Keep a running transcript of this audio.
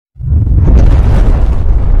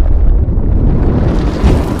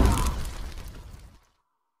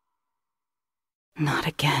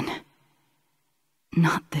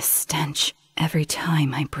Not this stench. Every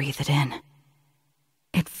time I breathe it in,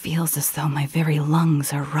 it feels as though my very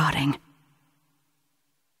lungs are rotting.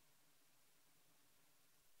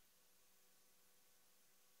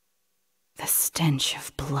 The stench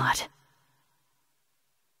of blood.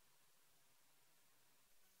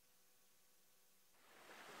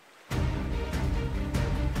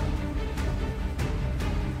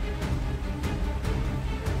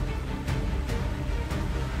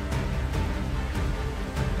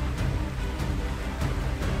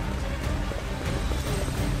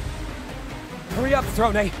 Hurry up,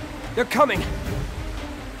 Throné! They're coming!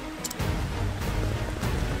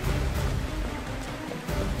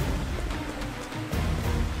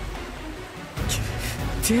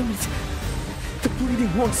 Damn it! The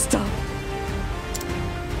bleeding won't stop!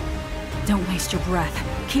 Don't waste your breath.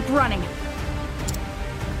 Keep running!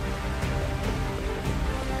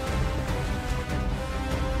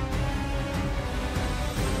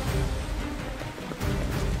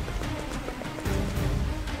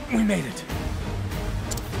 We made it!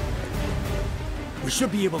 We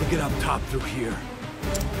should be able to get up top through here.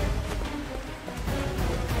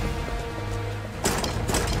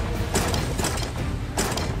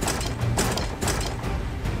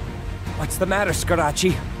 What's the matter,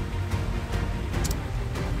 Skockani?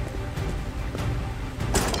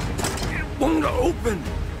 It won't open!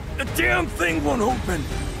 The damn thing won't open!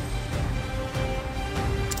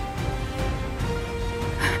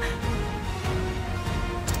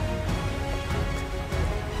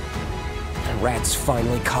 The rats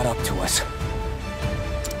finally caught up to us.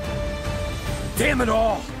 Damn it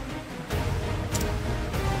all!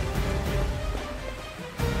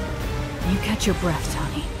 You catch your breath,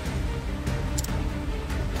 Tony.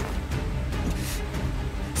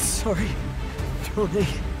 Sorry, Throné.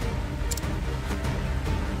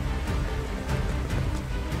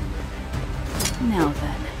 Now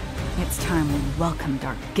then, it's time we welcomed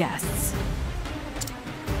our guests.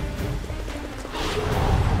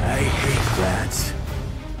 I hate rats.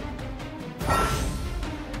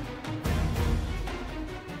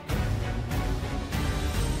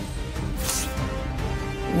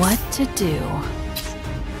 What to do?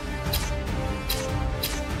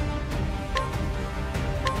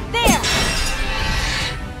 There!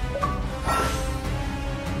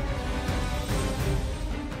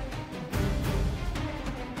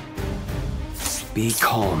 Be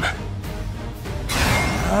calm.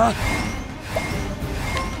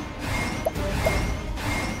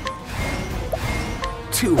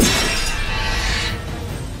 Two.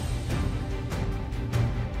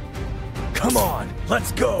 Come on,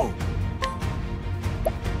 let's go!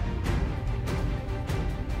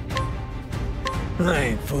 I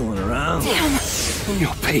ain't fooling around. Damn it!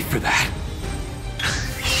 You'll pay for that.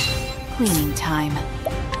 Cleaning time.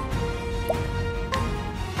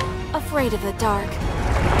 Afraid of the dark.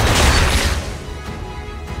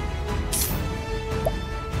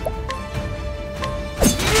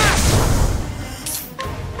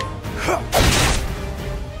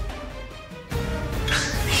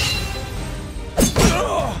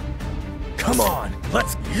 Come on,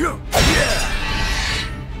 let's go! Yeah!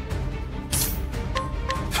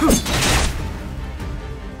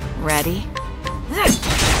 Ready?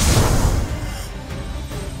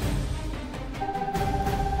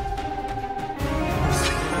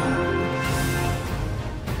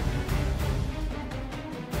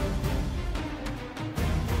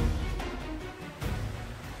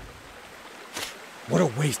 What a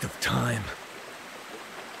waste of time.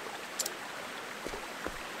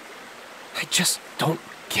 I just don't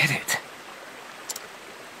get it.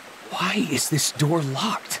 Why is this door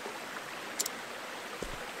locked?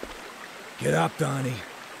 Get up, Donnie.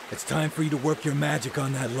 It's time for you to work your magic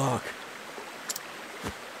on that lock.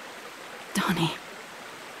 Donnie.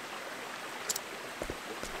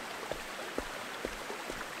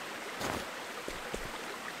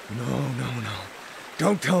 No.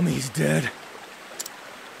 Don't tell me he's dead.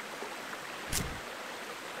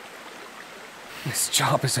 This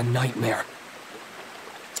job is a nightmare.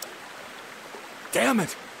 Damn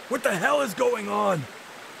it! What the hell is going on?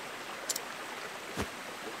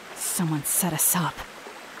 Someone set us up.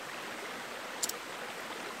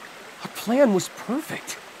 Our plan was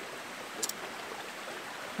perfect.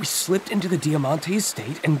 We slipped into the Diamante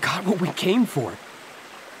estate and got what we came for.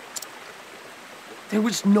 There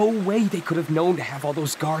was no way they could have known to have all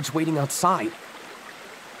those guards waiting outside.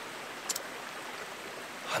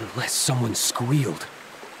 Unless someone squealed.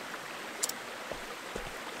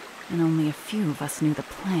 And only a few of us knew the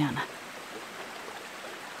plan.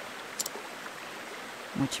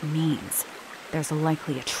 Which means there's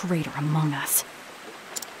likely a traitor among us.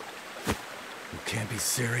 You can't be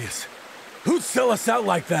serious. Who'd sell us out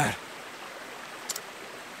like that?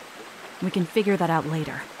 We can figure that out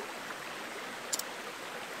later.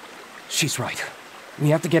 She's right. We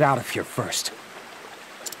have to get out of here first.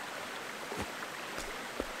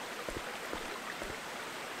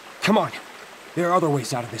 Come on. There are other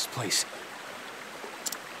ways out of this place.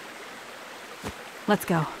 Let's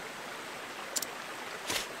go.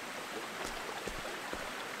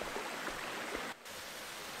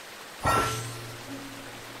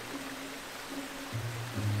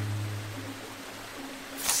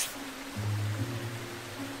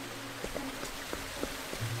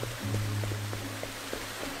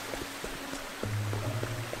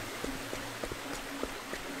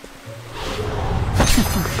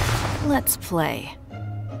 Let's play.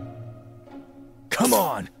 Come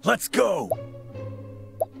on, let's go!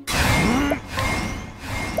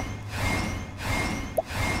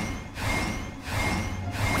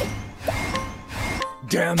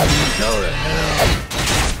 Damn it, go to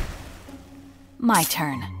hell! My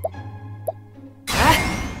turn.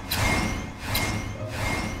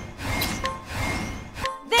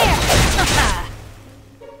 There!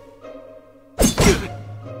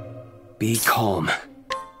 Be calm.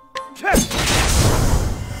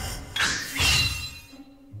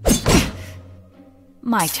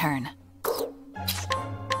 My turn.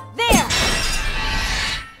 There!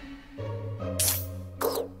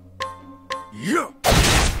 Yeah.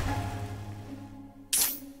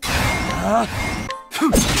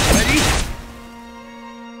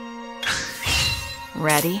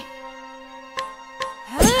 Ready?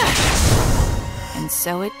 And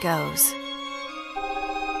so it goes.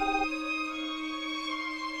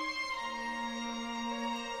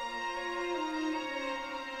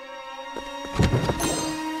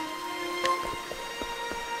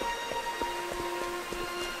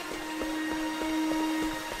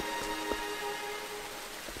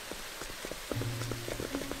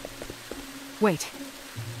 Wait.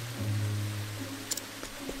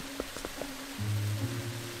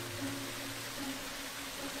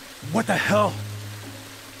 What the hell?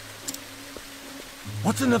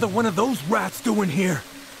 What's another one of those rats doing here?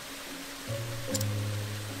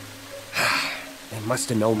 They must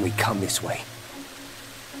have known we'd come this way.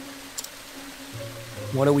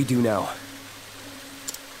 What do we do now?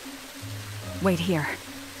 Wait here.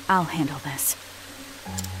 I'll handle this.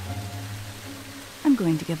 I'm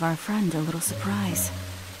going to give our friend a little surprise.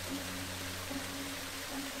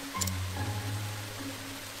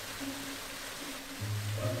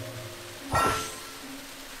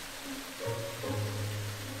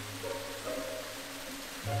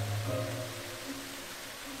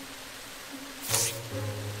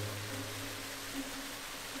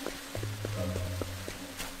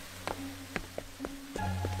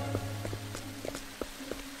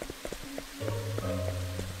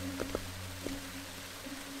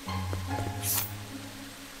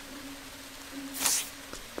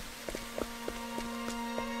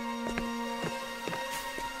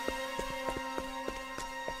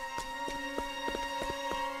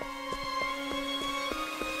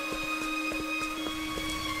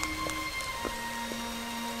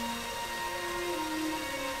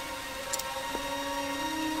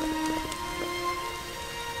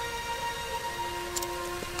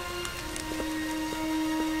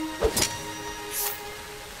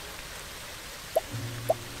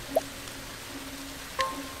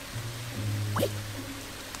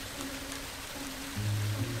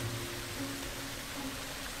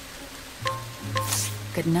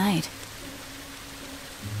 Good night.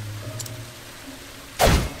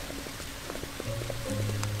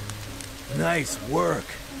 Nice work.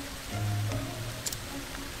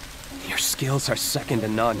 Your skills are second to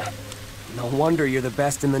none. No wonder you're the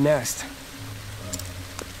best in the nest.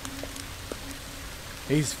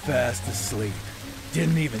 He's fast asleep.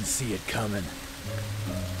 Didn't even see it coming.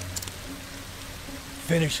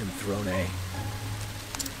 Finish him, Throné.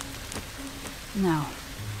 No.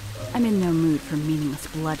 I'm in no mood for meaningless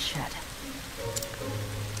bloodshed.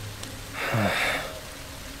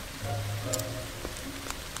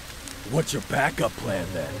 What's your backup plan,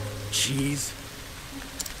 then? Cheese?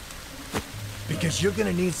 Because you're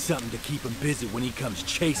gonna need something to keep him busy when he comes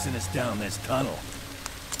chasing us down this tunnel.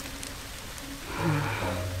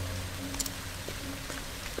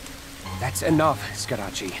 That's enough,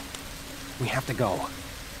 Skockani. We have to go.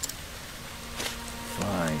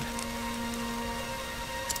 Fine.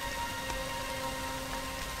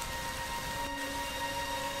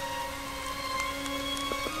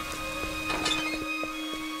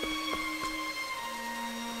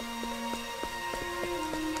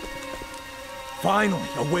 Finally,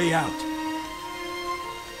 a way out.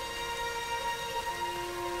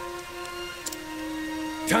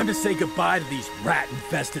 Time to say goodbye to these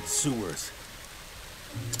rat-infested sewers.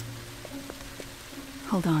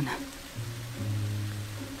 Hold on.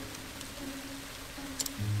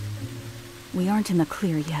 We aren't in the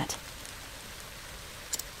clear yet.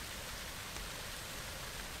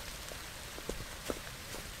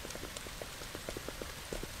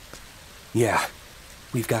 Yeah,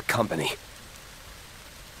 we've got company.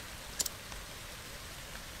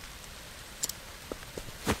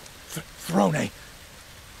 Throné!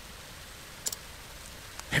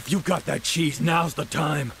 If you got that cheese, now's the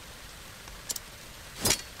time.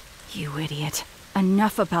 You idiot.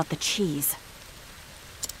 Enough about the cheese.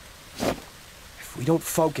 If we don't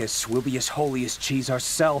focus, we'll be as holy as cheese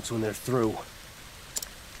ourselves when they're through.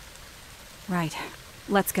 Right.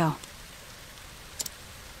 Let's go.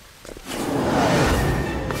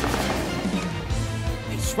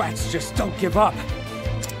 These rats just don't give up.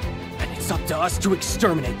 And it's up to us to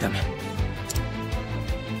exterminate them.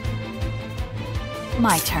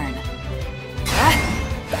 My turn.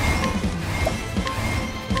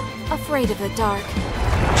 Afraid of the dark.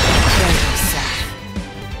 Prepare yourself.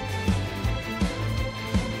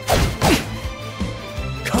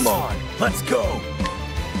 Come on, let's go!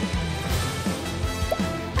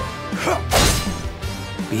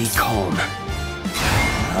 Be calm.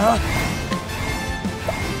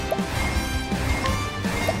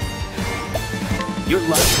 Your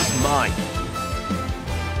life is mine.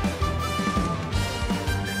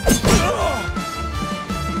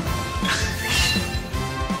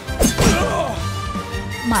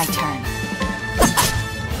 My turn.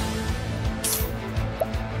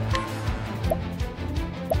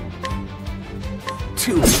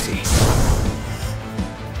 Too easy.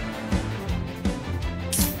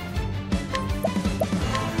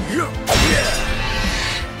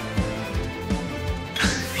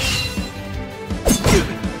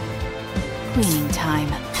 Cleaning time.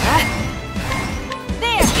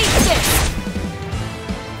 There, eat this!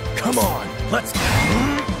 Come on, let's...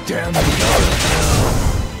 Damn the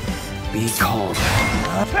Be calm.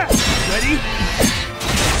 Ready?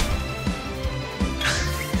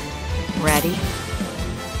 Ready?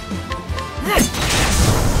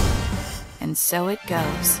 And so it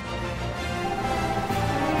goes.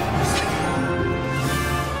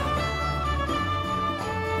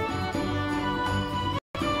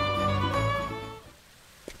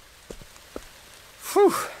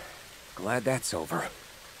 Whew. Glad that's over.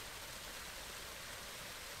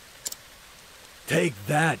 Take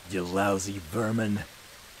that, you lousy vermin.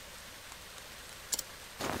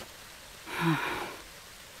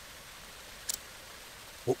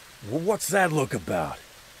 What's that look about?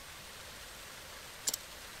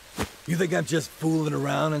 You think I'm just fooling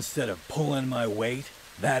around instead of pulling my weight?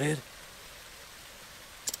 That it?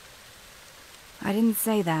 I didn't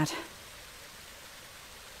say that.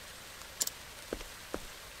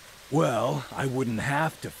 Well, I wouldn't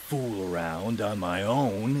have to fool around on my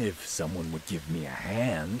own if someone would give me a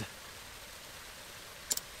hand.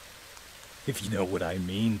 If you know what I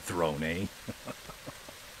mean, Throné.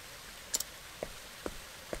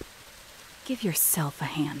 Give yourself a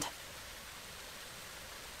hand.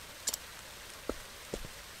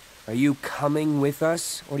 Are you coming with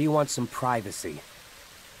us, or do you want some privacy?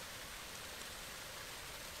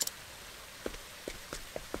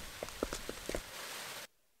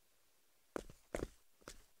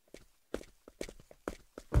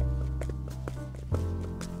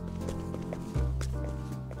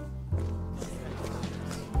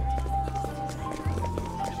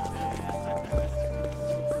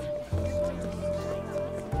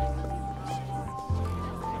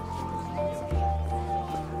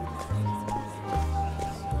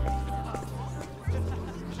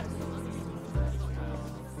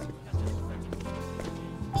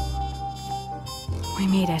 We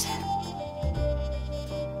made it.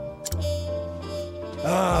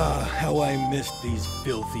 Ah, how I missed these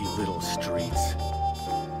filthy little streets.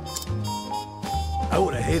 I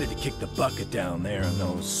would have hated to kick the bucket down there in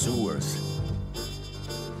those sewers.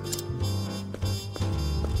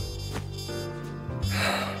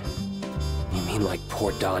 You mean like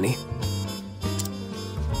poor Donnie?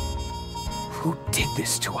 Who did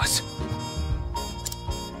this to us?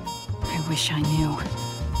 I wish I knew.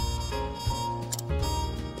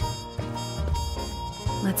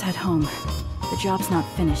 Let's head home. The job's not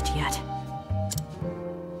finished yet.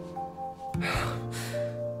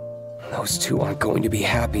 Those two aren't going to be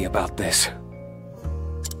happy about this.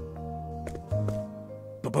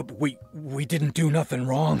 But we didn't do nothing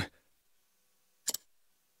wrong.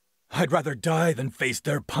 I'd rather die than face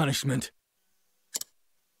their punishment.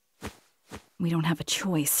 We don't have a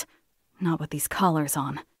choice. Not with these collars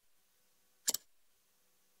on.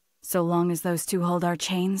 So long as those two hold our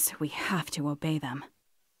chains, we have to obey them.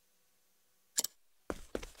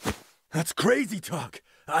 That's crazy talk.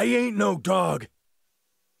 I ain't no dog.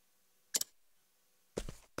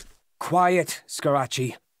 Quiet,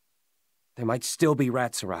 Skockani. There might still be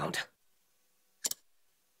rats around.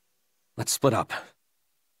 Let's split up.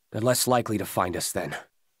 They're less likely to find us then.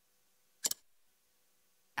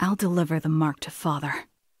 I'll deliver the mark to Father.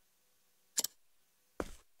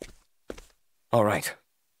 All right.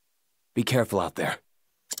 Be careful out there.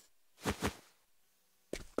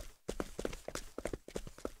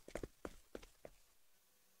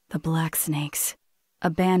 The Black Snakes. A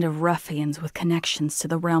band of ruffians with connections to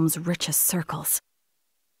the realm's richest circles.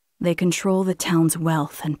 They control the town's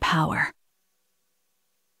wealth and power.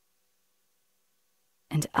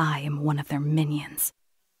 And I am one of their minions.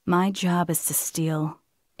 My job is to steal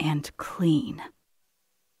and clean.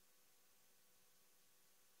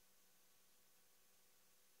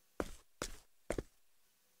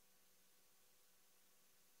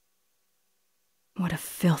 What a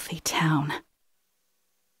filthy town.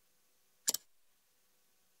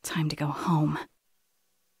 Time to go home.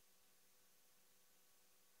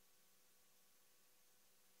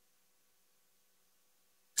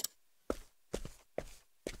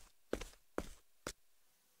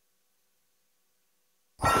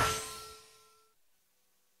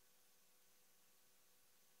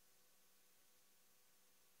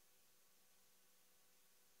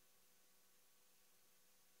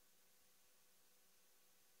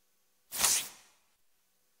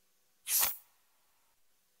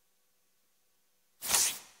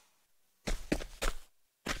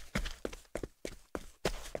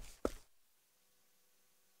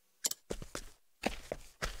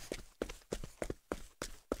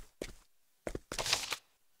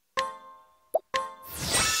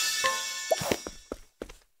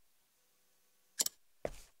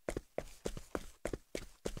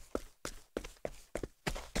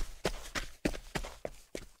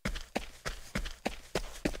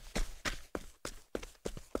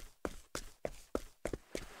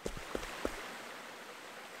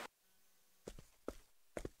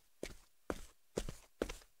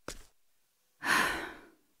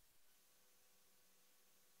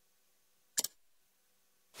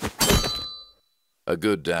 A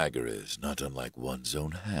good dagger is not unlike one's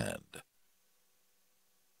own hand.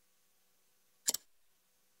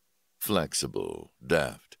 Flexible,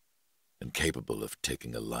 deft, and capable of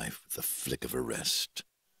taking a life with a flick of a wrist.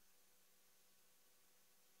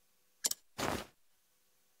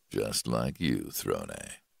 Just like you,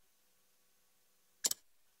 Throné.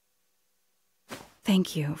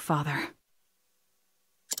 Thank you, Father.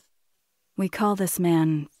 We call this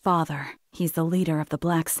man Father. He's the leader of the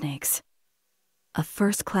Black Snakes. A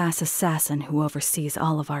first-class assassin who oversees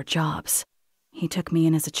all of our jobs. He took me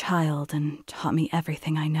in as a child and taught me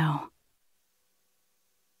everything I know.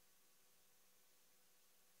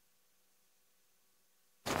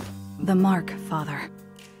 The mark, Father.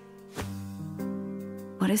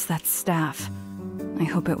 What is that staff? I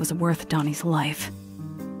hope it was worth Donnie's life.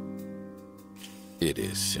 It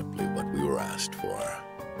is simply what we were asked for.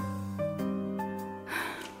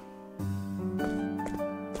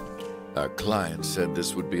 Our client said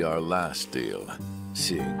this would be our last deal,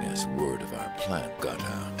 seeing as word of our plan got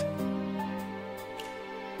out.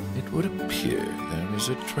 It would appear there is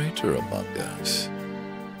a traitor among us.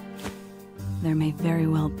 There may very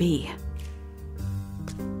well be.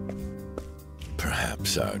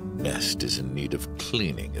 Perhaps our nest is in need of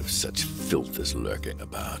cleaning if such filth is lurking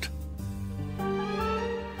about.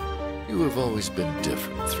 You have always been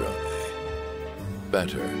different, Throné.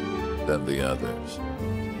 Better than the others.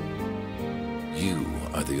 You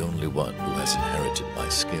are the only one who has inherited my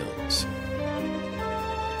skills.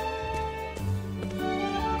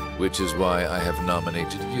 Which is why I have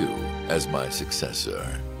nominated you as my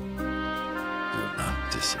successor. Do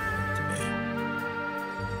not disappoint me.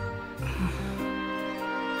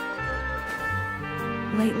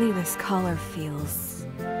 Lately, this collar feels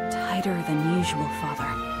tighter than usual, Father.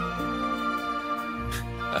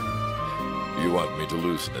 You want me to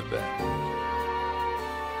loosen it then?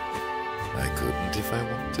 I couldn't if I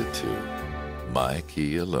wanted to. My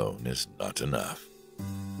key alone is not enough.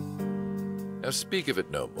 Now speak of it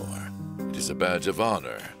no more. It is a badge of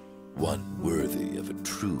honor, one worthy of a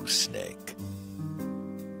true snake.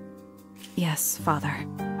 Yes, Father.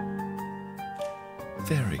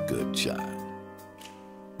 Very good, child.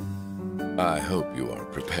 I hope you are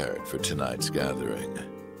prepared for tonight's gathering.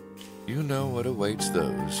 You know what awaits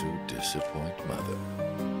those who disappoint Mother.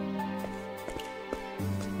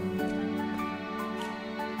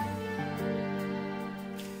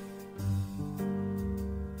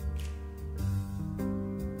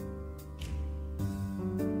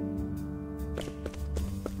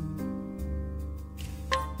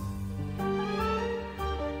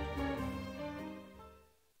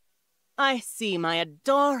 I see my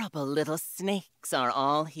adorable little snakes are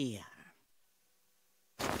all here.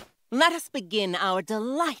 Let us begin our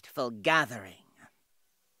delightful gathering.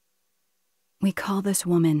 We call this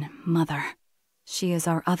woman Mother. She is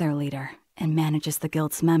our other leader and manages the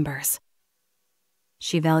guild's members.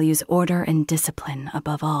 She values order and discipline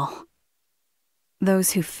above all.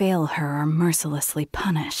 Those who fail her are mercilessly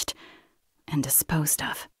punished and disposed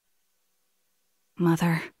of.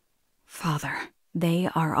 Mother, Father, they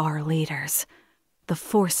are our leaders, the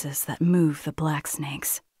forces that move the Black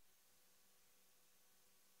Snakes.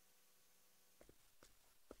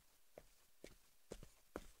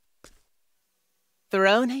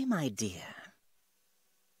 Throné, my dear.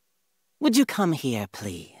 Would you come here,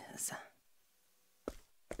 please?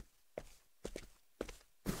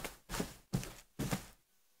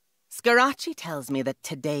 Skockani tells me that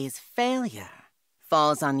today's failure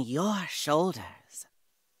falls on your shoulders.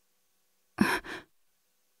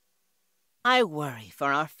 I worry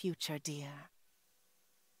for our future, dear.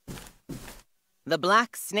 The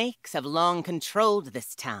Black Snakes have long controlled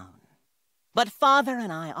this town, but Father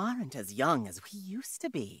and I aren't as young as we used to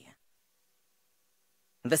be.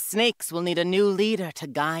 The Snakes will need a new leader to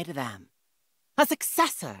guide them. A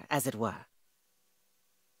successor, as it were.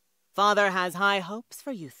 Father has high hopes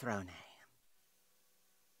for you, Throné.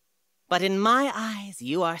 But in my eyes,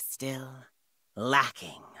 you are still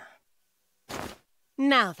lacking.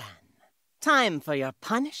 Now then, time for your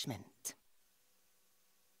punishment.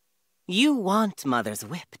 You want Mother's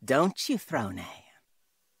whip, don't you, Throné?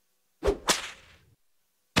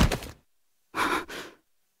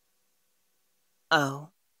 Oh,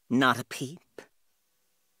 not a peep?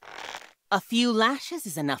 A few lashes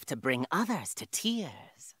is enough to bring others to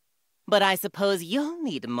tears. But I suppose you'll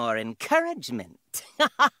need more encouragement.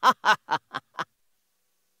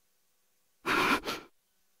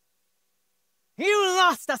 You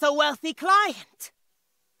lost us a wealthy client!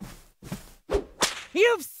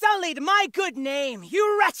 You've sullied my good name,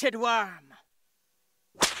 you wretched worm!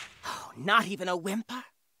 Oh, not even a whimper?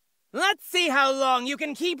 Let's see how long you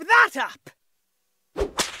can keep that up!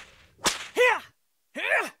 Here!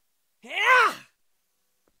 Here! Here!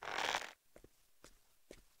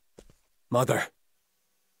 Mother.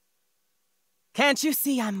 Can't you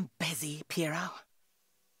see I'm busy, Piero?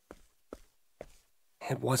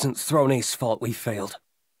 It wasn't Throné's fault we failed.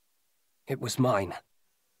 It was mine.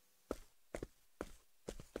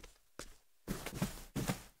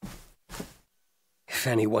 If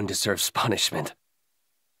anyone deserves punishment,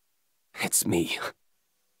 it's me.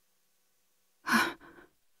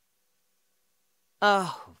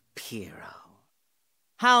 Oh, Piero.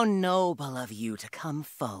 How noble of you to come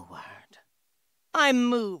forward. I'm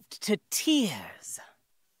moved to tears.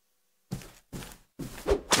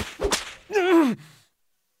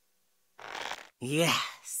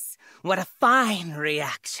 Yes, what a fine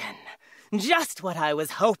reaction. Just what I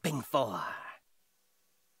was hoping for.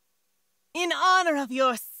 In honor of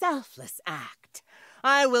your selfless act,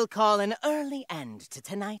 I will call an early end to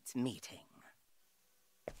tonight's meeting.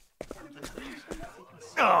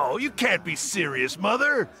 Oh, you can't be serious,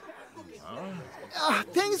 Mother.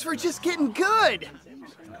 Things were just getting good.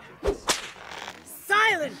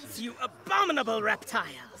 Silence, you abominable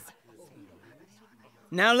reptiles!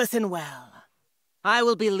 Now listen well. I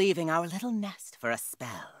will be leaving our little nest for a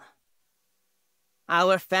spell.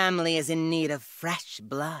 Our family is in need of fresh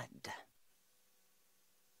blood.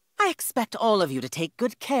 I expect all of you to take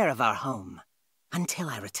good care of our home until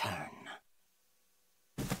I return.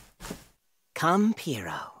 Come,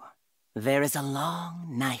 Piero. There is a long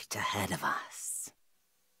night ahead of us.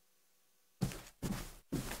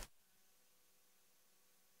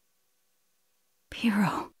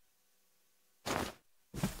 Piero.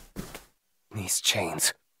 These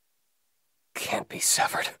chains can't be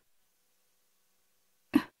severed.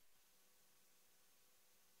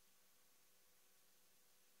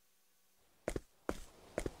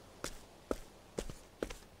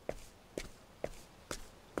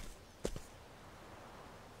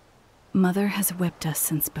 Mother has whipped us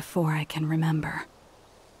since before I can remember.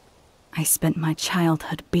 I spent my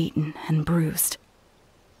childhood beaten and bruised.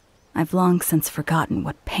 I've long since forgotten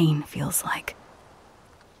what pain feels like.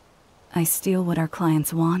 I steal what our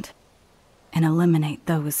clients want and eliminate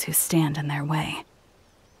those who stand in their way.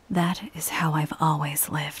 That is how I've always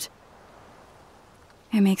lived.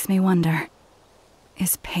 It makes me wonder,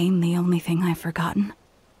 is pain the only thing I've forgotten?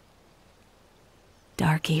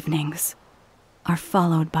 Dark evenings are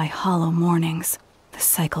followed by hollow mornings. The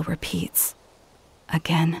cycle repeats,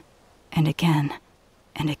 again and again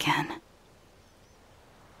and again.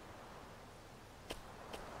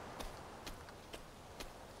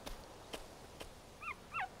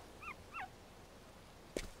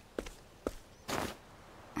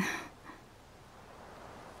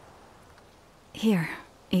 Here,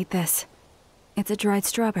 eat this. It's a dried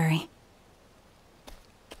strawberry.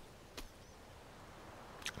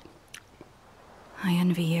 I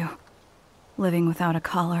envy you. Living without a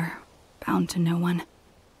collar, bound to no one.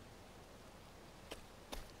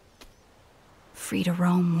 Free to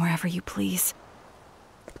roam wherever you please.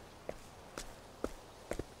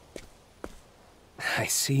 I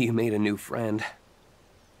see you made a new friend.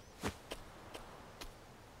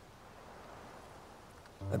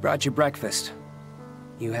 I brought you breakfast.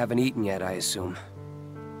 You haven't eaten yet, I assume.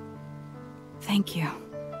 Thank you.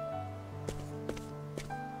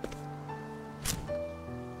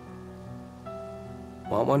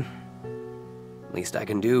 Want one? Least I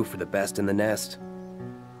can do for the best in the nest.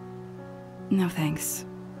 No thanks.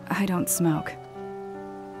 I don't smoke.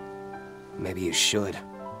 Maybe you should.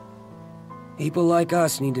 People like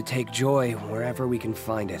us need to take joy wherever we can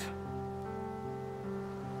find it.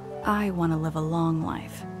 I want to live a long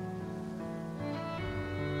life.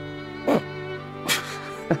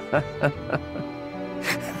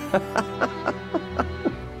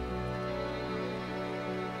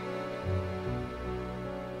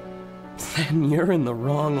 Then you're in the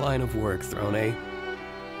wrong line of work, Throné.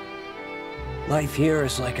 Life here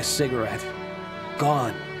is like a cigarette,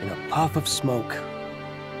 gone in a puff of smoke.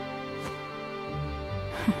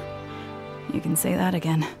 You can say that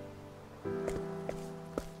again.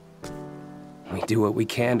 We do what we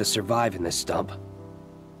can to survive in this stump.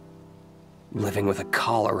 Living with a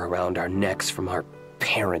collar around our necks from our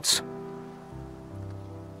parents.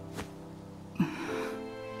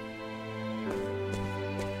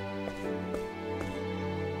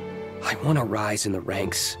 I want to rise in the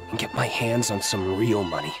ranks and get my hands on some real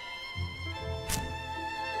money.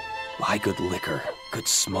 Buy good liquor, good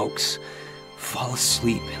smokes, fall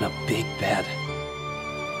asleep in a big bed.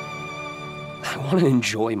 I want to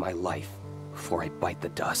enjoy my life before I bite the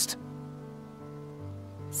dust.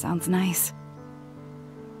 Sounds nice.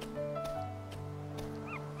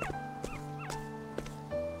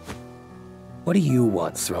 What do you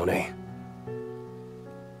want, Throné?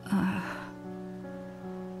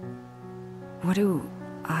 What do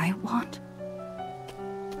I want?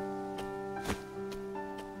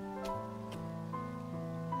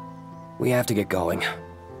 We have to get going.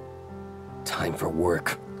 Time for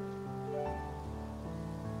work.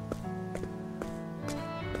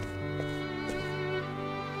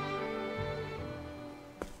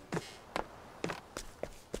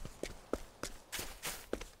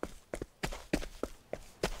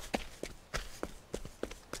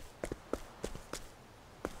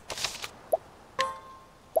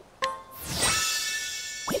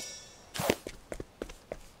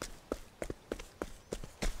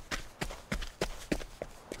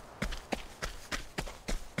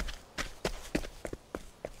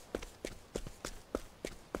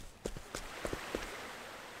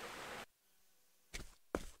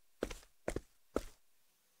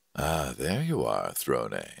 Ah, there you are,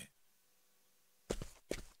 Throné.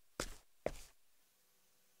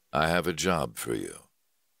 I have a job for you,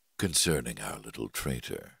 concerning our little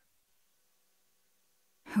traitor.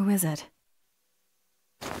 Who is it?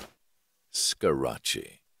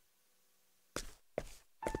 Skockani.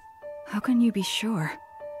 How can you be sure?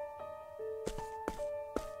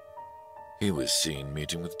 He was seen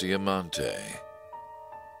meeting with Diamante.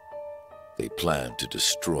 They planned to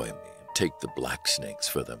destroy me and take the Black Snakes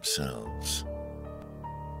for themselves.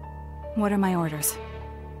 What are my orders?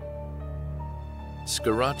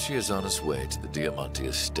 Skockani is on his way to the Diamante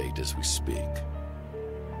estate as we speak.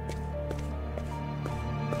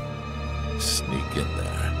 Sneak in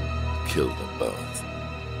there, kill them both.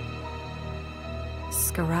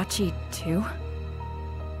 Skockani too?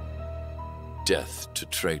 Death to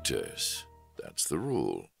traitors. That's the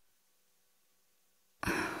rule.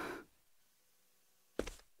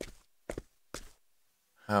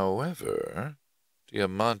 However,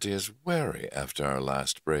 Diamante is wary after our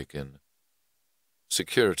last break-in.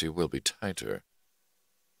 Security will be tighter.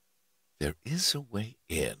 There is a way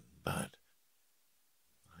in, but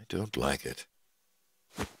I don't like it.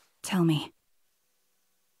 Tell me.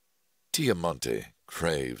 Diamante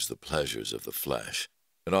craves the pleasures of the flesh,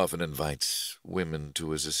 and often invites women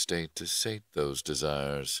to his estate to sate those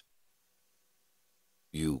desires.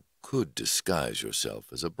 You could disguise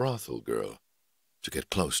yourself as a brothel girl to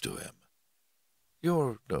get close to him.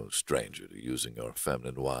 You're no stranger to using your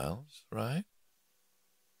feminine wiles, right?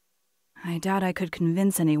 I doubt I could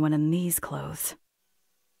convince anyone in these clothes.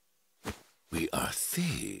 We are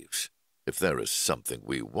thieves, if there is something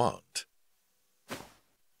we want.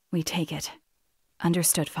 We take it.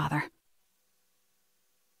 Understood, Father.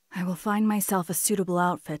 I will find myself a suitable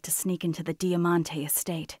outfit to sneak into the Diamante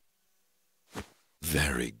estate.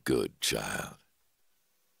 Very good, child.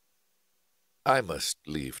 I must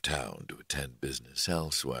leave town to attend business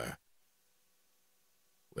elsewhere.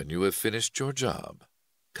 When you have finished your job,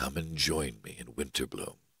 come and join me in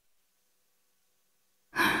Winterbloom.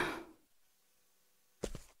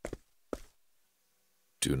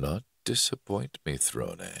 Do not disappoint me,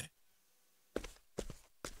 Throné.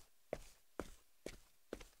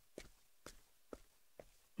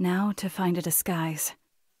 Now to find a disguise.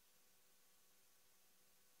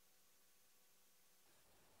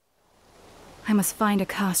 I must find a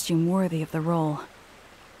costume worthy of the role.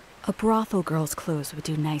 A brothel girl's clothes would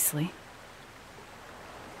do nicely.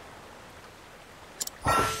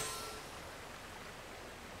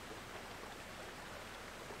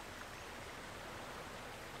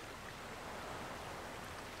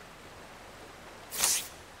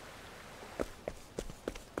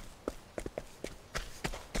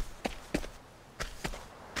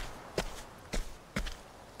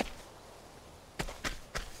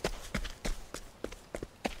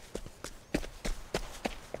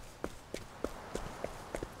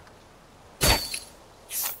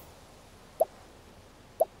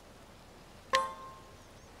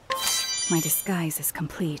 My disguise is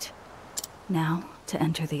complete. Now to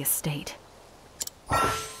enter the estate.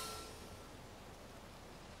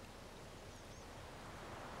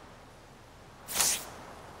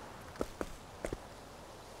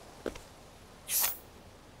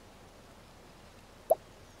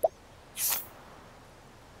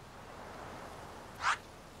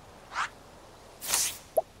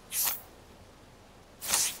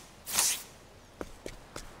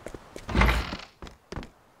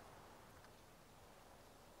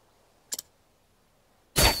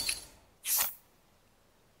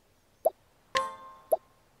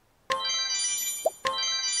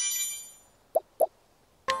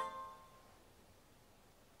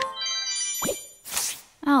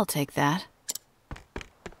 I'll take that.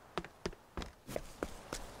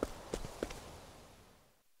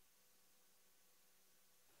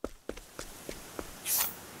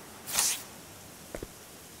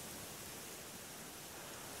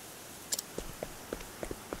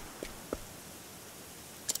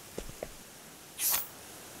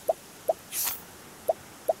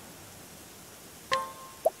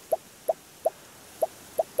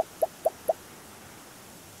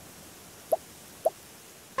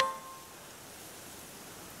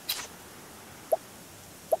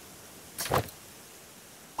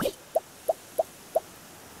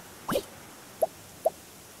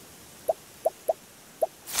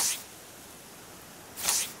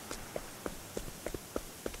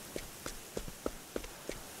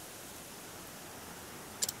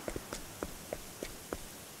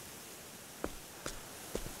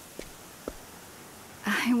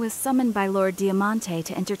 I was summoned by Lord Diamante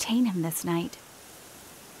to entertain him this night.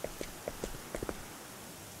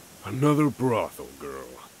 Another brothel girl.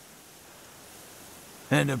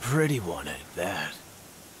 And a pretty one at that.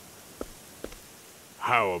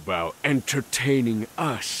 How about entertaining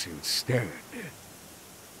us instead?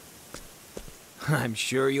 I'm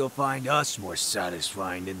sure you'll find us more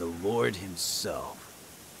satisfying than the Lord himself.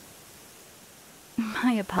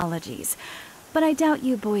 My apologies, but I doubt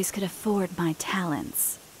you boys could afford my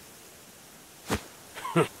talents.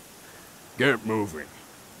 Get moving.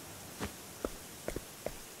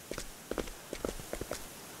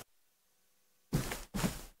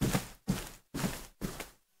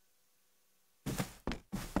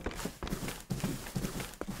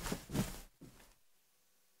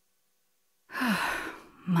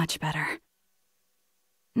 Much better.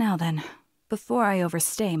 Now then, before I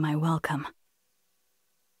overstay my welcome.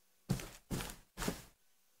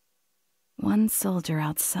 One soldier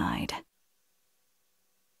outside.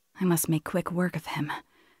 I must make quick work of him.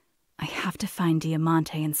 I have to find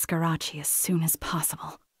Diamante and Skockani as soon as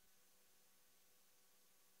possible.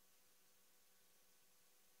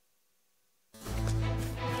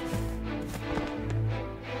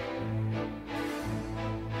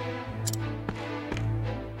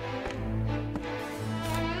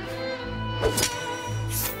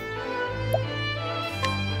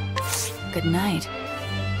 Good night.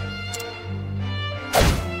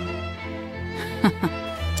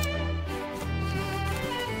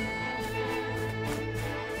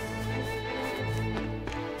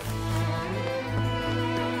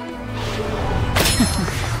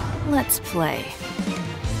 Let's play.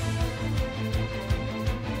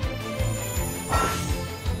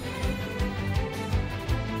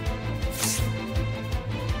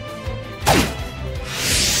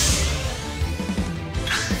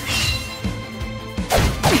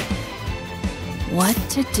 What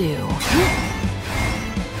to do?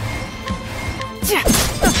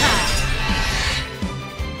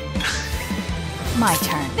 My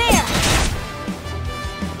turn. There!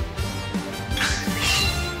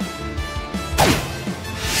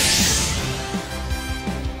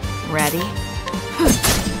 Ready?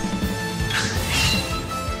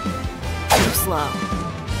 Too slow.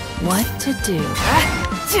 What to do?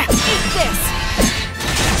 Eat this!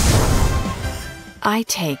 I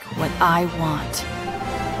take what I want.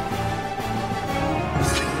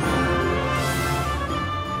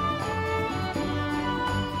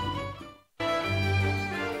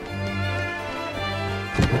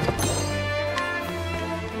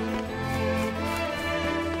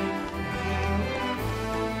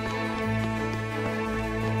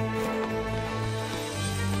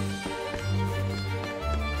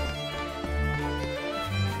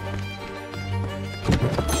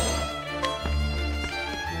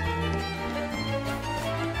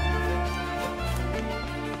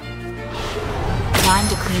 Time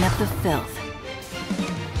to clean up the filth.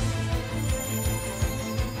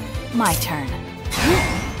 My turn.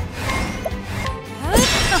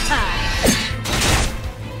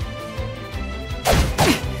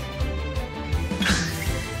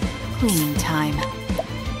 Cleaning time.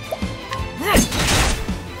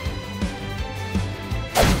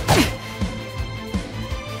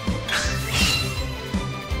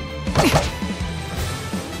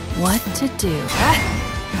 What to do?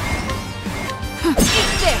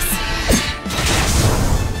 Eat this!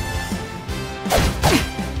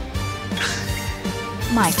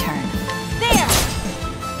 My turn. There!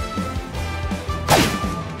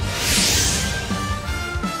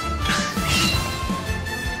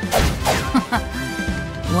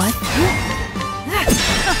 What?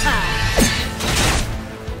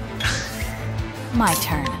 My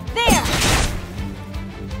turn. There!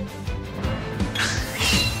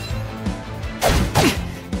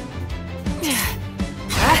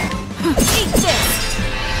 Eat this!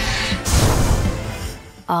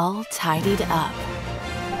 All tidied up.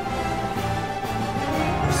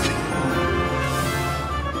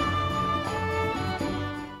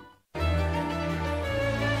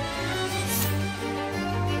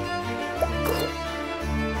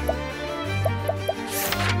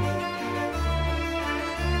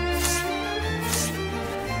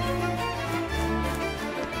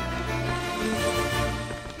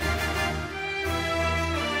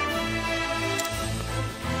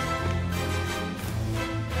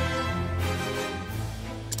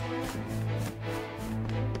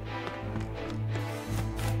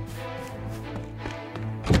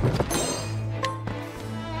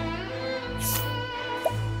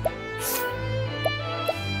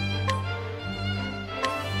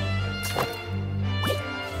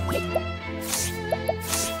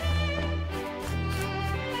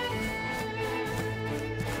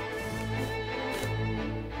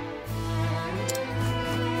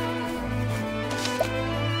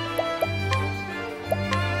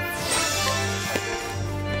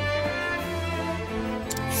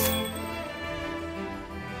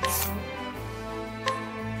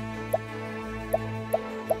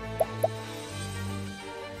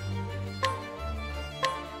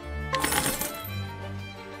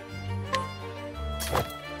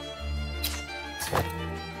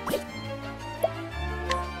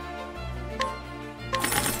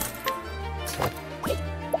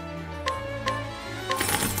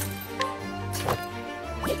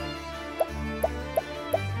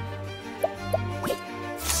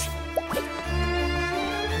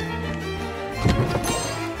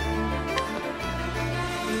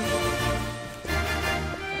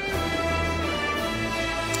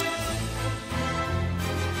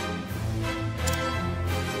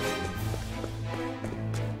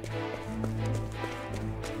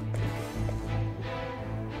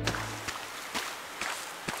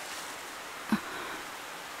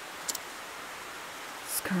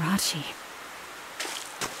 Karachi.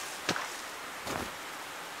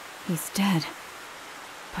 He's dead.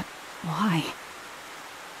 But why?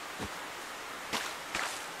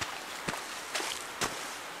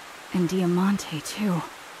 And Diamante, too.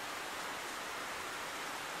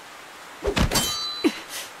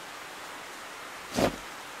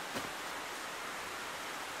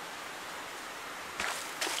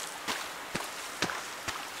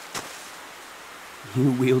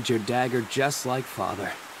 You wield your dagger just like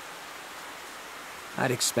father. I'd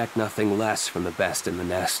expect nothing less from the best in the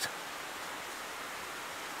nest.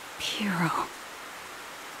 Puro.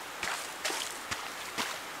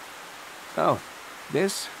 Oh,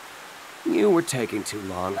 this? You were taking too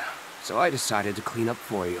long, so I decided to clean up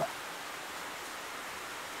for you.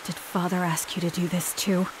 Did father ask you to do this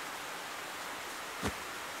too?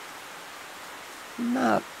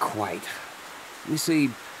 Not quite. You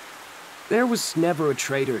see, there was never a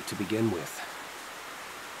traitor to begin with.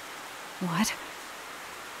 What?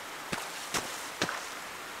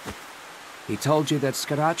 He told you that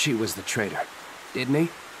Skockani was the traitor, didn't he?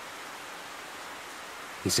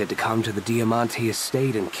 He said to come to the Diamante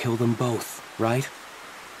estate and kill them both, right?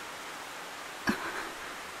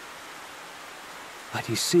 But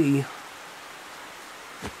you see,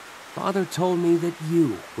 Father told me that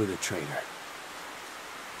you were the traitor.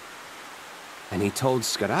 And he told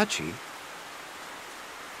Skockani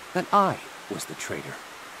that I was the traitor.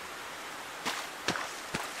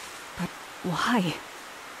 But why?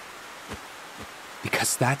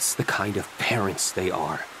 Because that's the kind of parents they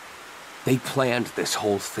are. They planned this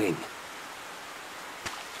whole thing.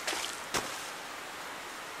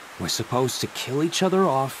 We're supposed to kill each other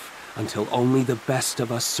off until only the best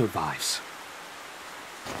of us survives.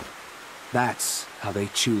 That's how they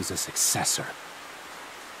choose a successor.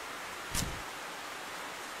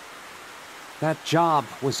 That job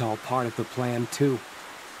was all part of the plan, too.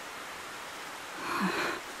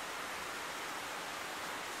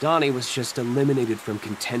 Donnie was just eliminated from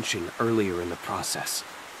contention earlier in the process.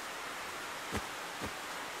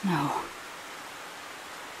 No.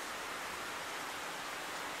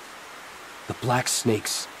 The Black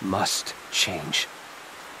Snakes must change.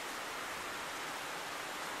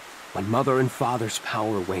 When Mother and Father's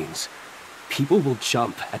power wanes, people will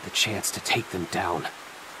jump at the chance to take them down.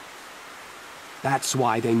 That's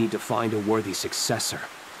why they need to find a worthy successor,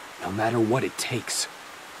 no matter what it takes.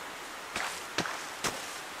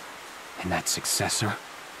 And that successor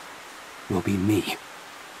will be me,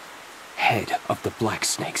 head of the Black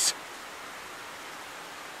Snakes.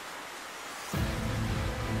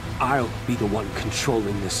 I'll be the one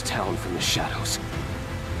controlling this town from the shadows.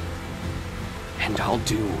 And I'll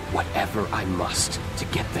do whatever I must to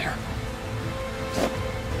get there.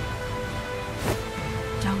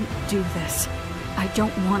 Don't do this. I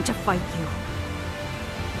don't want to fight you.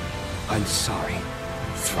 I'm sorry,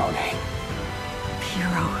 Throné.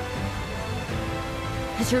 Piero.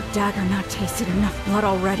 Has your dagger not tasted enough blood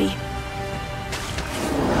already?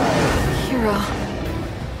 Piero.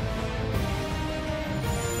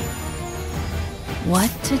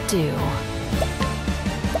 What to do?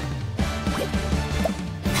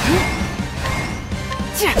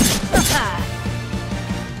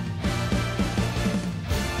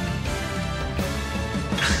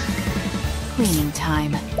 Cleaning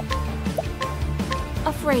time.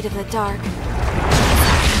 Afraid of the dark.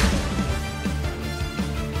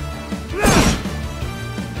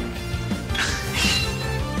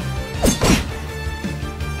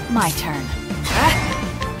 My turn.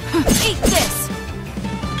 Eat this!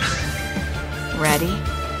 Ready?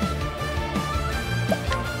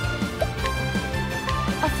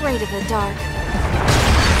 Afraid of the dark.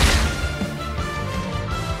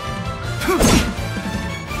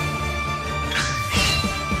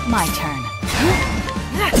 My turn.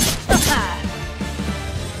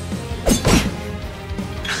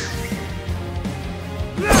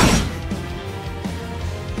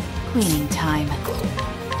 Cleaning time.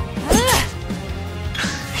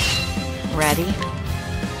 Ready?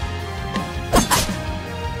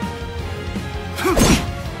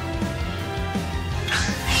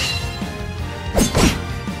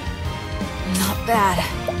 Not bad.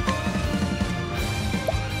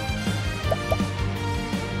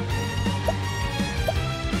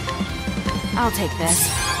 I'll take this.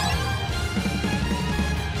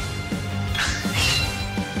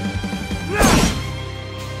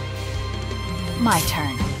 My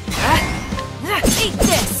turn. Eat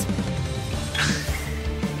this!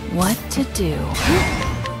 What to do?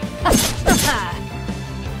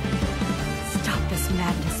 Stop this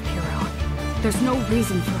madness, Piero. There's no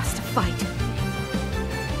reason for us to fight.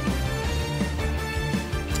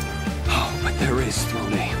 Oh, but there is,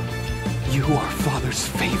 Throné. You are Father's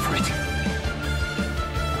favorite.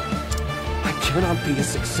 I cannot be a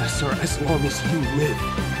successor as long as you live.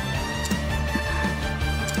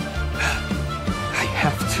 I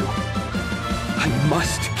have to. I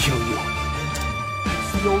must kill you.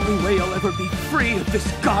 That's the only way I'll ever be free of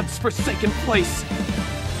this God's forsaken place.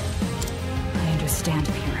 I understand,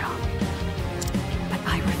 Piero. But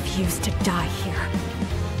I refuse to die here.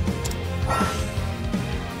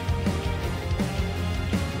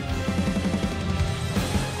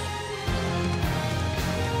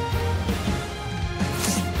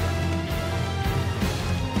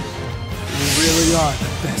 You really are the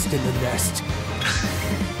best in the nest.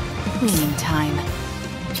 Cleaning time.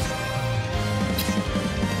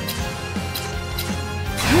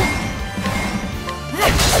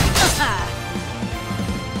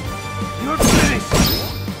 You're finished!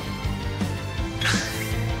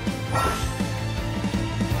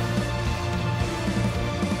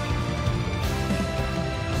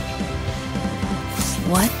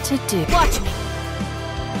 to do? Watch me.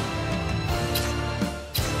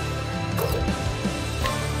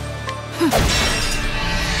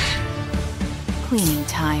 Cleaning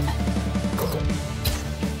time.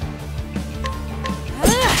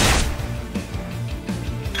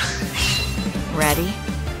 Ready?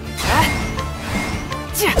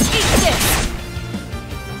 Eat this!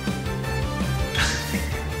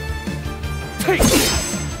 Take this!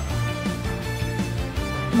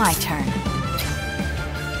 My turn.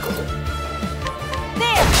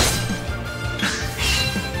 There!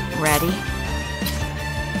 Ready?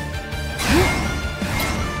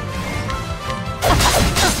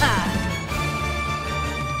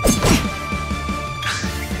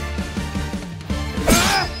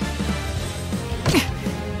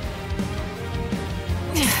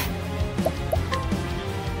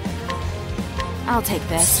 I'll take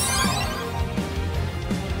this.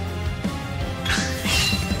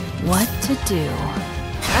 What to do?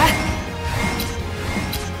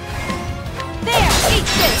 There! Eat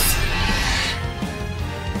this!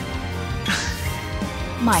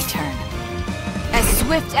 My turn. As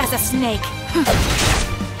swift as a snake.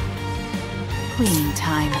 Cleaning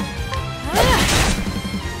time.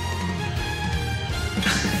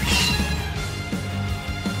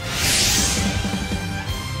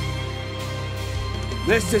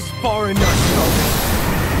 This is far enough, Throné.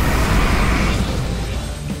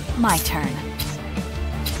 My turn.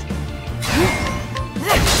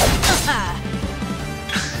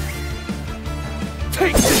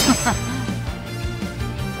 Take this!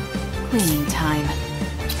 Cleaning time.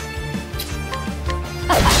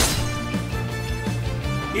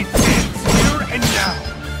 It ends here and now.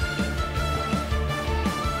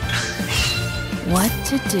 What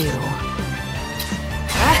to do?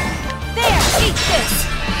 There! Eat this!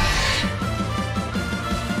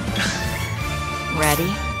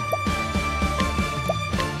 Ready?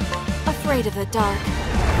 Afraid of the dark.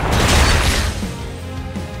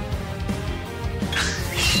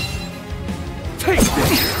 Take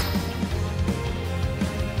this!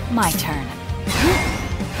 My turn.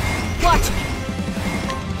 Watch me!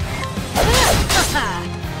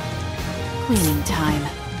 Cleaning time.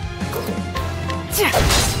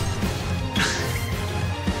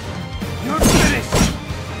 You're finished!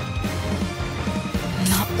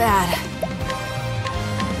 Not bad.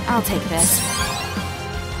 I'll take this.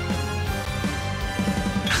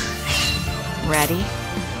 Ready?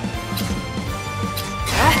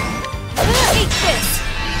 Eat this!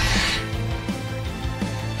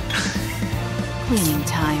 Cleaning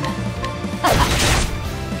time.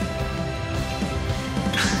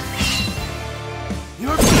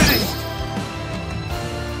 You're finished!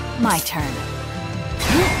 My turn.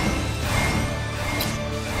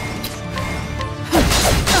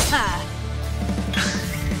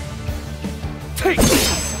 Take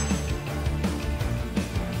this!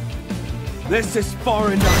 This is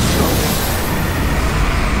far enough, Throné.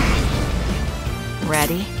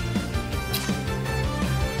 Ready?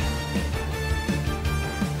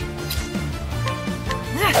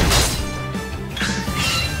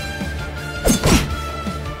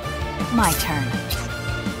 My turn.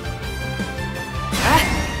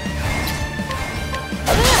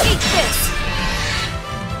 Eat this!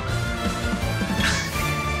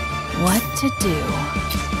 What to do?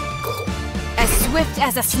 As swift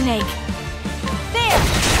as a snake. There!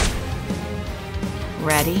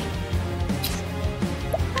 Ready?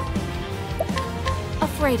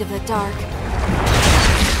 Afraid of the dark.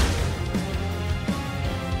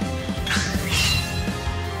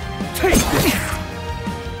 Take this!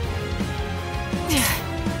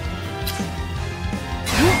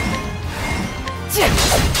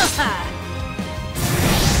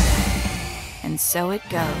 And so it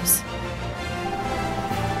goes.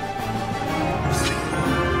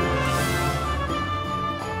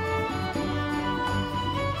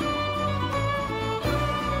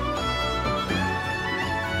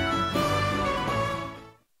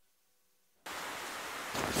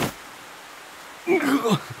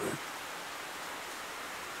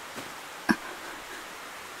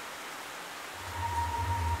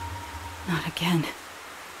 Not again.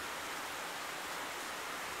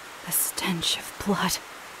 The stench of blood.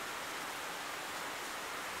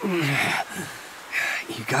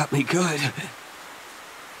 You got me good.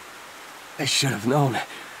 I should have known.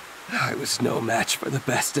 I was no match for the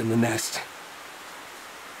best in the nest.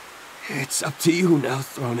 It's up to you now,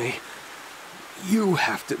 Throné. You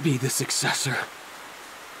have to be the successor.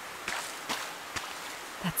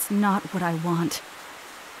 That's not what I want.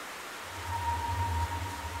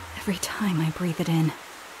 Every time I breathe it in,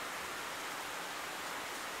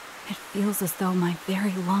 it feels as though my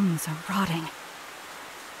very lungs are rotting.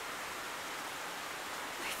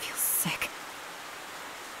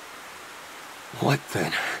 What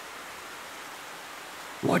then?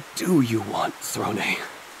 What do you want, Throné?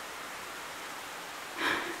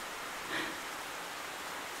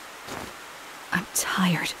 I'm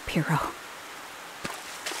tired, Piro.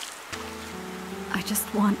 I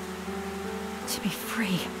just want to be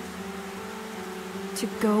free. To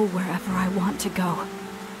go wherever I want to go.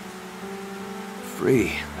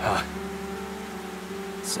 Free, huh?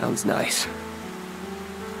 Sounds nice.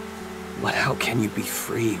 But how can you be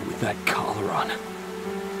free with that collar on?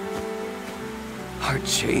 Our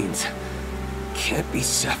chains can't be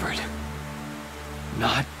severed.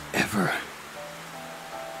 Not ever.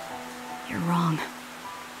 You're wrong.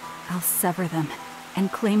 I'll sever them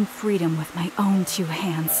and claim freedom with my own 2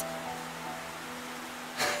 hands.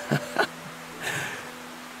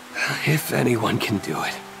 If anyone can do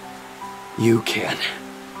it, you can.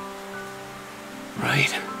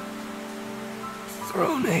 Right?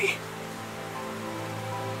 Throné.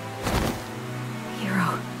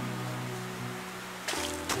 Piro.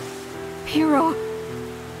 Piro!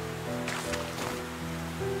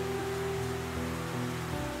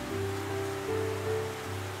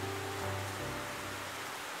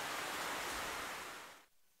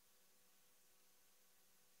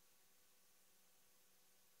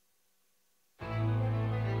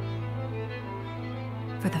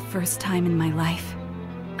 For the first time in my life,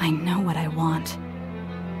 I know what I want.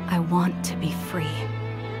 I want to be free.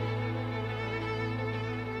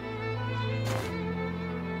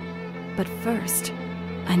 But first,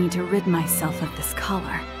 I need to rid myself of this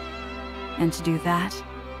collar. And to do that,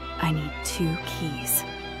 I need 2 keys.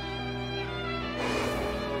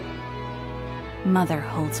 Mother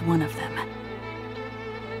holds one of them.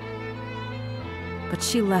 But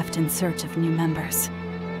she left in search of new members.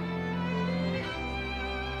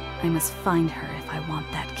 I must find her if I want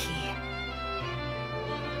that key.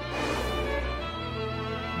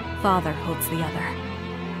 Father holds the other.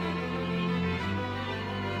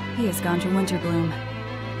 He has gone to Winterbloom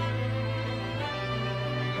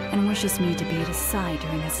and wishes me to be at his side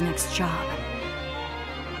during his next job.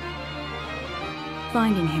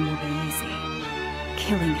 Finding him will be easy.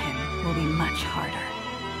 Killing him will be much harder.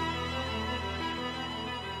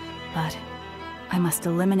 But I must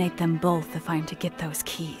eliminate them both if I'm to get those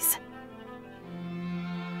keys.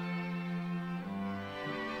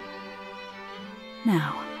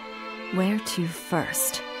 Now, where to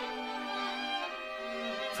first?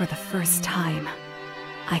 For the first time,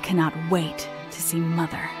 I cannot wait to see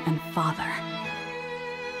Mother and Father.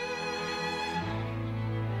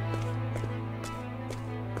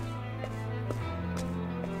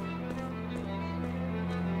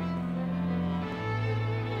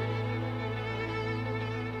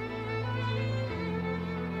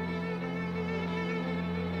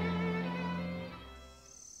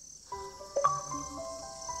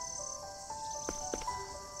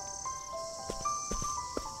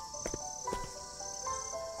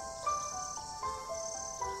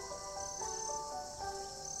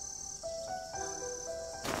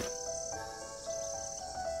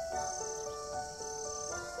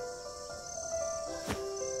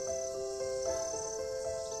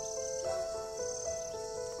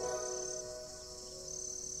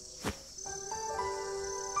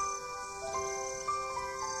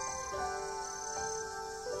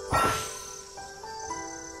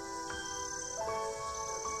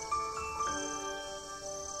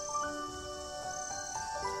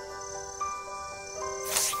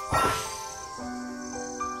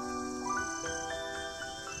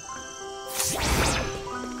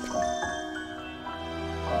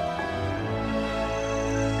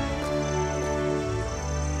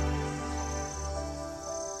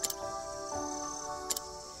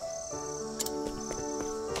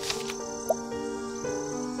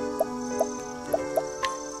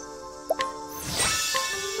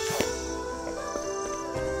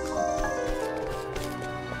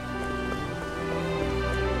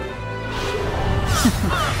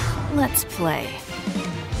 Let's play.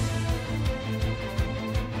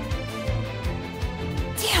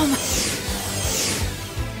 Damn!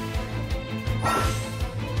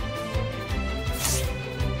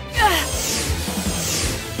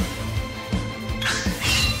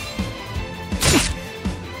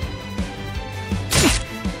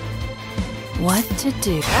 What to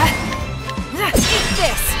do? Eat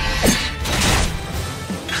this!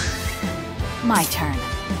 My turn.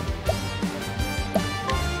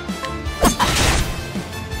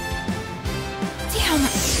 Damn!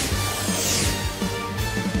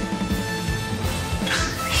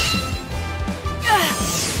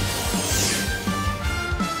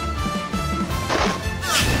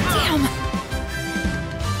 Damn!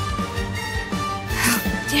 How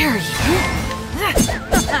dare you!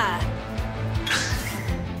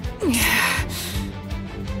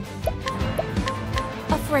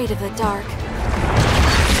 Afraid of the dark.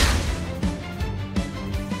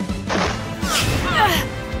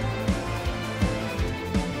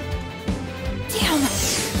 Damn!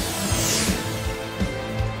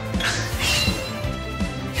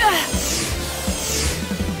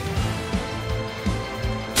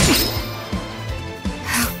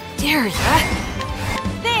 How dare you?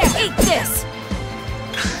 There! Eat this!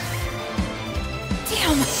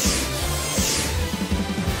 Damn!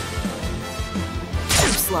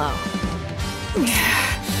 Too slow.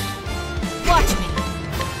 Watch me!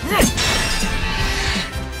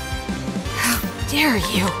 How dare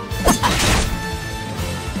you!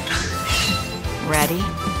 Ready?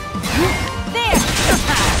 There!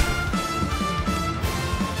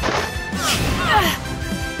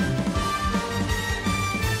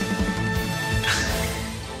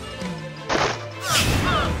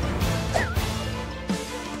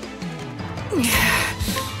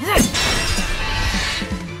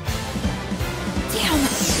 Damn!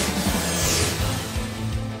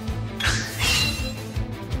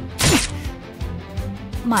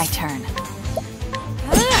 My turn.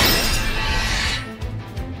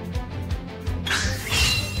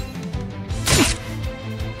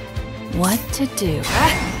 What to do?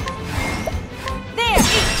 There!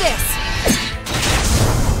 Eat this!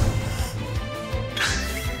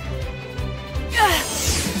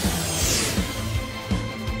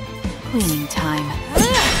 Cleaning time.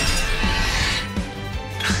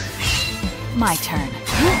 My turn.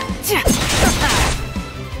 Damn!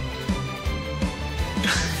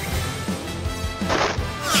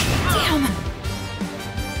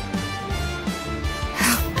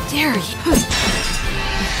 How dare you!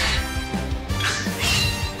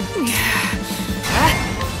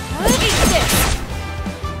 Eat this!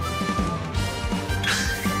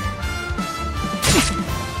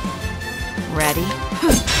 Ready?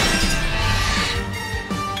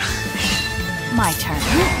 My turn.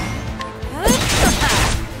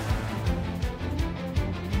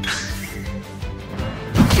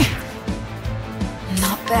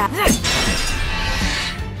 Not bad.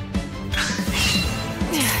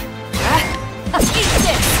 Eat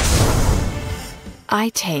this! I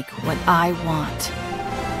take what I want.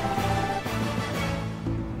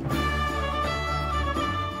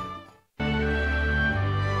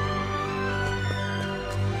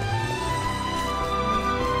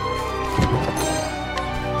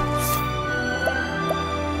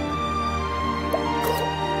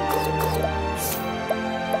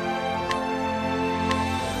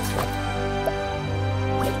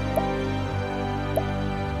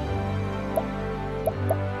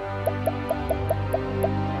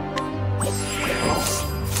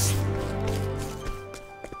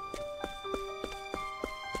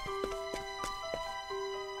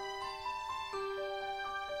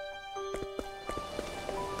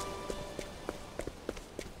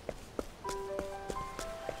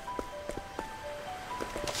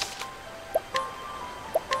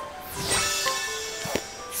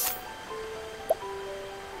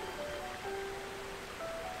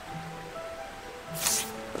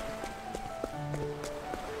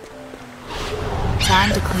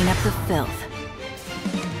 Time to clean up the filth.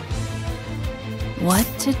 What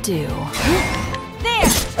to do? There!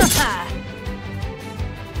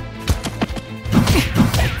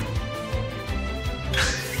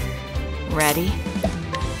 Ready?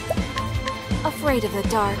 Afraid of the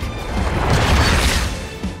dark.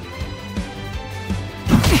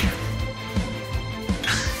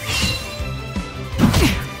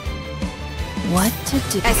 What to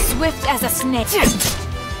do? As swift as a snake.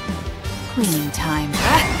 Cleaning time.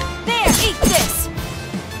 There! Eat this!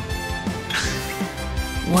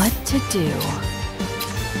 What to do?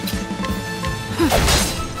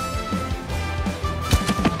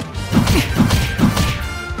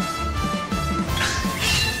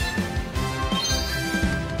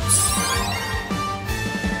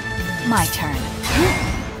 My turn.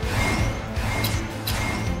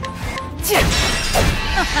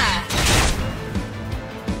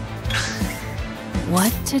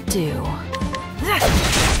 What to do?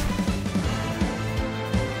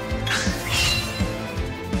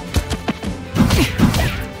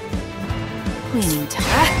 Cleaning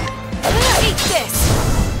time. Eat this!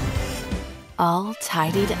 All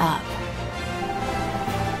tidied up.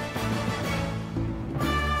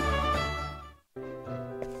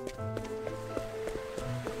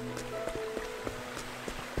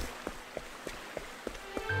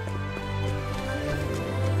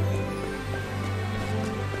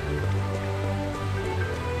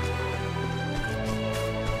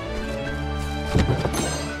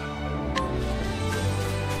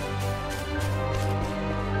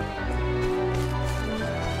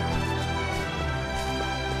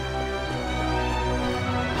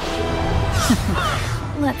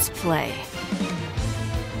 Let's play.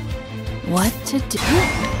 What to do?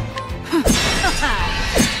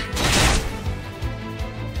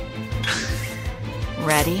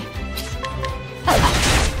 Ready?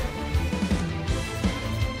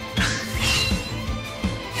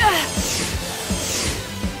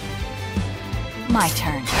 My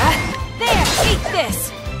turn. There! Eat this!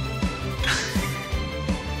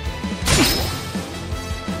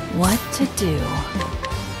 What to do?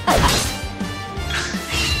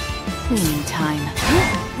 Cleaning time.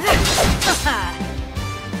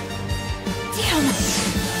 Damn!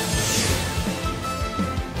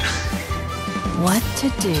 What to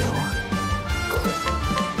do?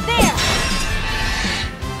 There!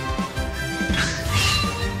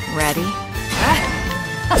 Ready?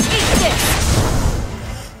 Eat this!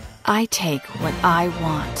 I take what I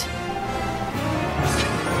want.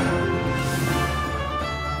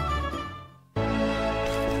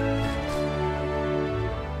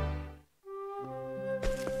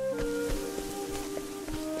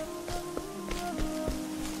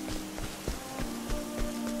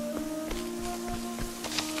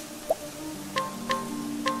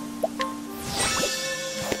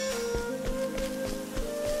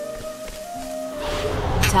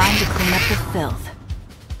 Time to clean up the filth.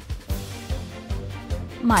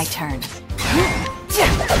 My turn.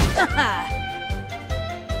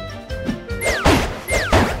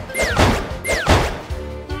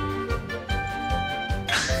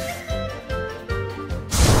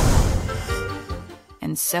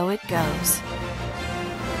 And so it goes.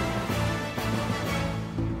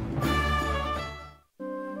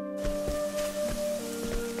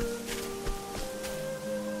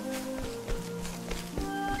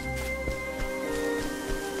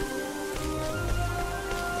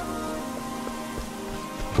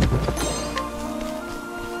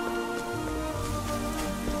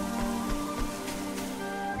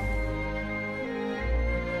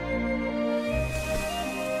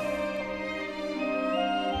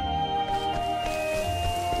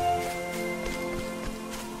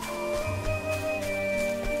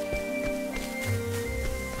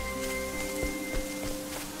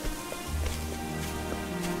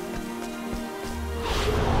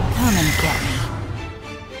 Come and get me.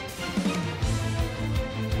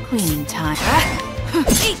 Cleaning time.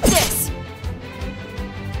 Eat this!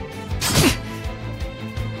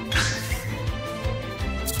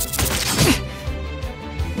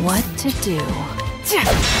 What to do?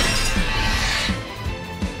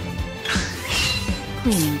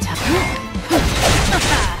 Cleaning time.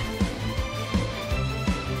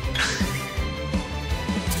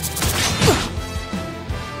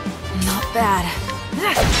 Not bad.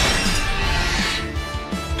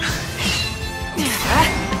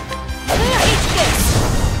 Eat this!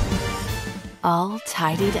 All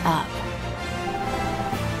tidied up.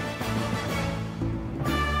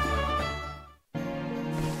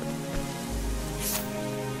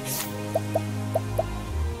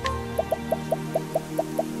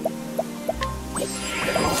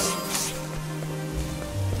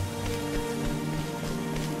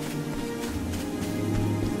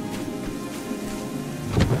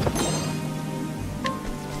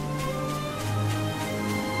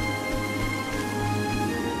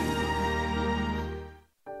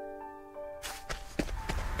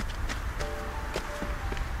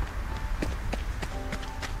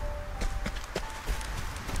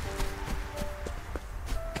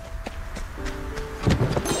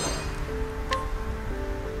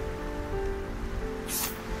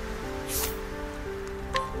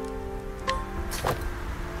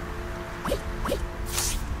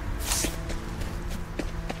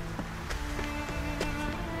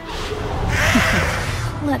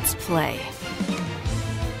 Let's play.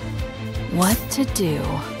 What to do?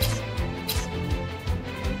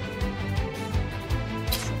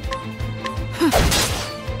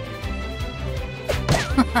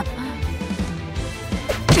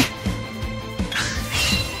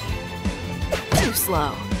 Too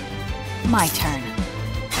slow. My turn.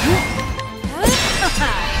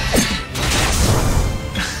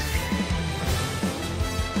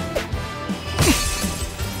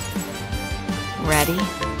 Ready?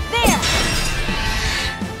 There!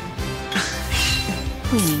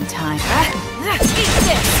 Cleaning time. Eat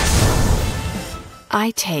this!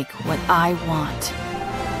 I take what I want.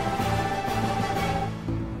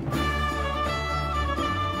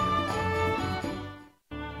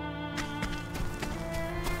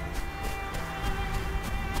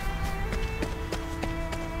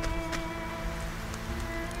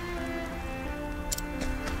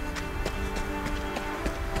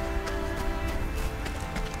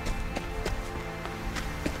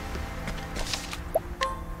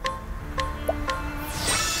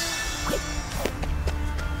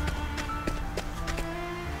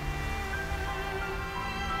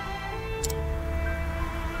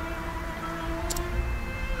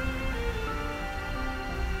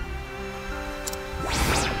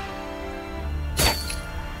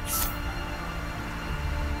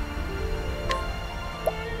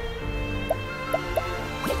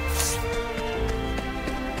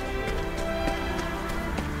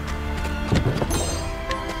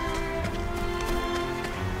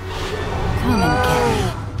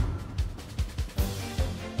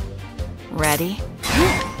 Ready?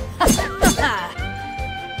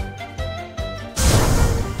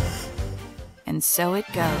 And so it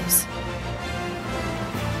goes.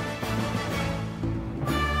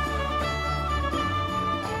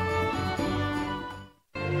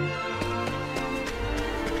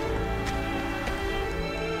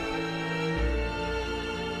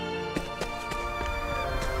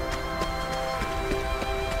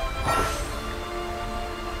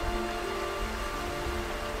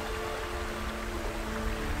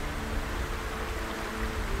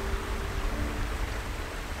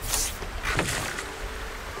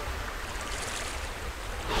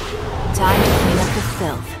 Time to clean up the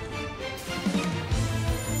filth.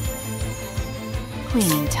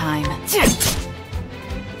 Cleaning time.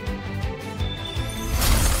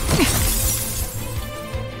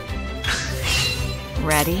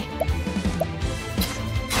 Ready?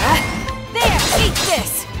 There! Eat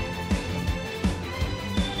this!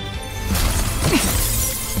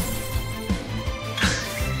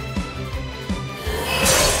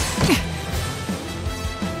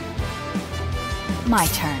 My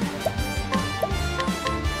turn.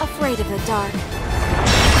 Afraid of the dark.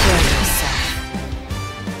 Prepare yourself.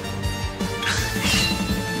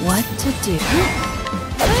 What to do?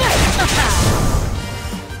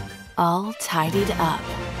 All tidied up.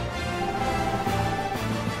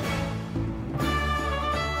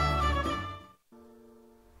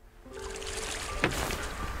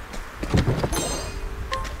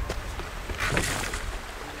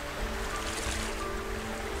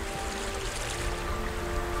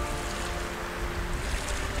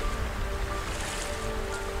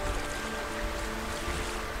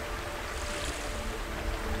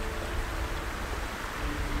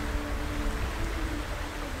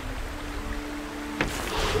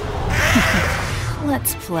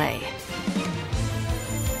 Let's play.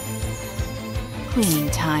 Cleaning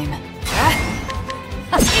time.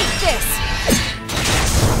 Eat this!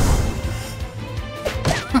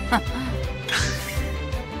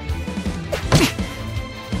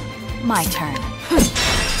 My turn.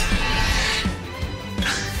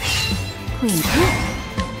 Clean.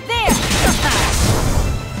 There!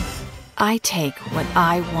 I take what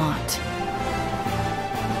I want.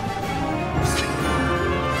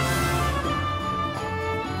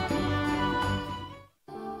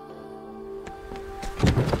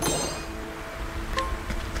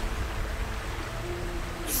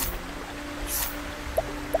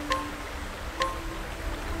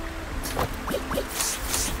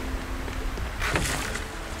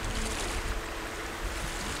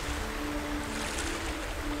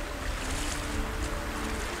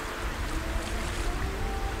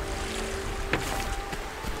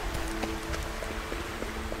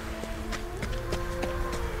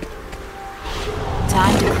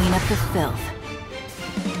 Time to clean up the filth.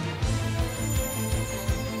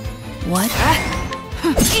 What?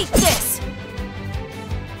 Eat this!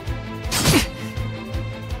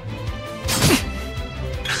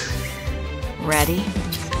 Ready?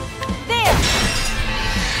 There!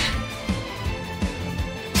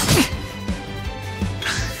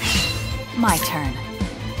 My turn.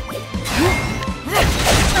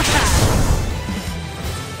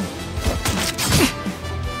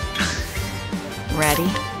 Ready?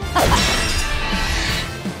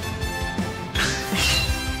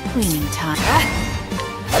 Cleaning time.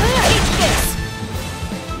 Eat this!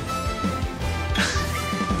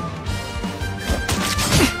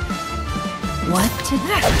 What to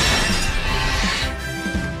do?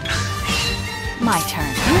 My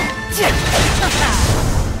turn.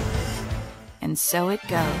 And so it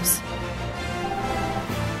goes.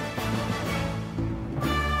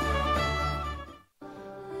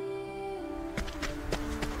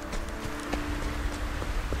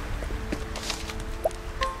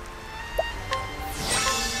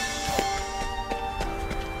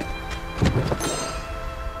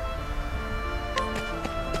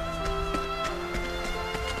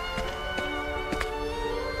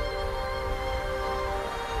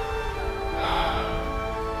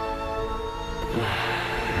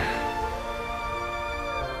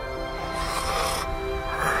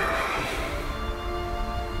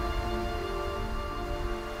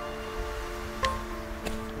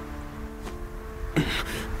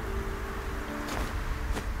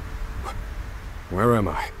 Where am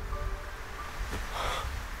I?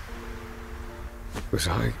 Was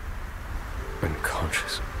I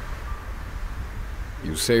unconscious?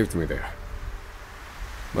 You saved me there.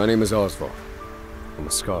 My name is Oswald. I'm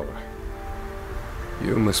a scholar.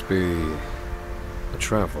 You must be a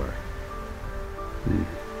traveler.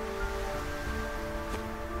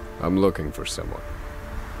 I'm looking for someone.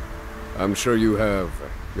 I'm sure you have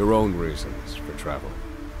your own reasons for traveling.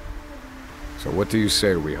 So what do you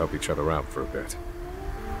say we help each other out for a bit?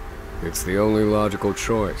 It's the only logical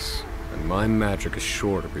choice, and my magic is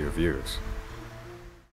sure to be of use.